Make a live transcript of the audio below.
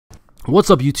What's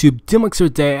up, YouTube? Dimlex here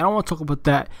today, and I want to talk about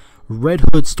that Red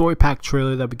Hood story pack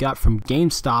trailer that we got from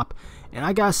GameStop. And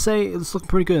I gotta say, it's looking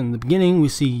pretty good. In the beginning, we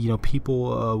see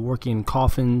people working in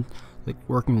coffins, like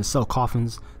working to sell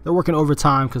coffins. They're working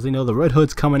overtime because they know the Red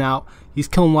Hood's coming out. He's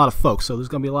killing a lot of folks, so there's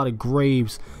gonna be a lot of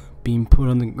graves being put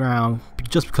on the ground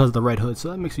just because of the Red Hood. So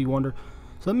that makes me wonder.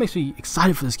 So that makes me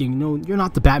excited for this game. You know, you're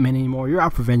not the Batman anymore. You're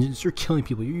out for vengeance. You're killing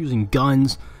people. You're using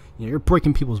guns. You know, you're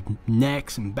breaking people's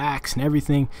necks and backs and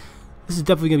everything. This is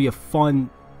definitely gonna be a fun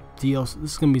DLC.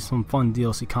 This is gonna be some fun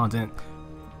DLC content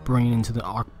bringing into the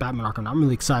Batman Arkham. I'm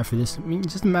really excited for this. I mean,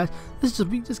 just imagine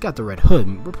we just got the Red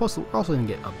Hood. We're also gonna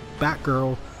get a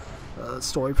Batgirl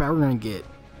story pack. We're gonna get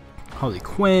Harley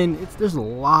Quinn. There's a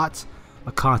lot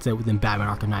of content within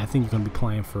Batman Arkham Knight. I think you're gonna be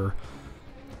playing for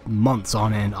months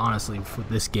on end, honestly, for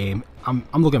this game. I'm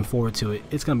looking forward to it.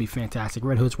 It's gonna be fantastic.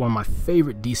 Red Hood's one of my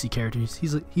favorite DC characters.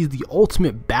 He's the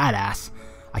ultimate badass.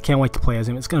 I can't wait to play as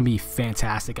him. It's gonna be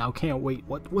fantastic. I can't wait.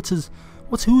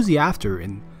 Who's he after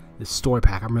in this story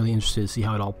pack? I'm really interested to see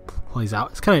how it all plays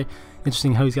out. It's kind of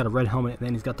interesting how he's got a red helmet and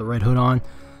then he's got the Red Hood on.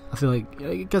 I feel like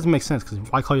it doesn't make sense because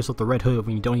why call yourself the Red Hood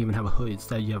when you don't even have a hood?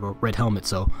 Instead, you have a red helmet.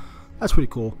 So that's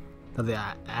pretty cool that they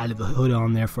added the hood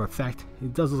on there for effect.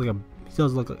 It does look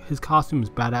like his costume is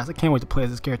badass. I can't wait to play as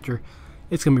this character.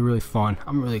 It's gonna be really fun.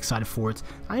 I'm really excited for it.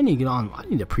 I need to get on. I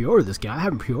need to pre-order this game. I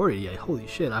haven't pre-ordered it yet. Holy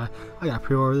shit! I gotta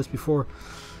pre-order this before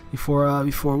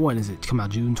when is it? Come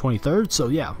out June 23rd. So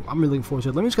yeah, I'm really looking forward to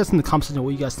it. Let me just guys in the comments section what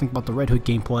you guys think about the Red Hood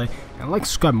gameplay, and like,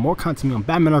 subscribe, more content to me on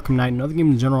Batman Arkham Knight and other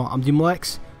games in general. I'm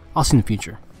Dimlex. I'll see you in the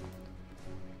future.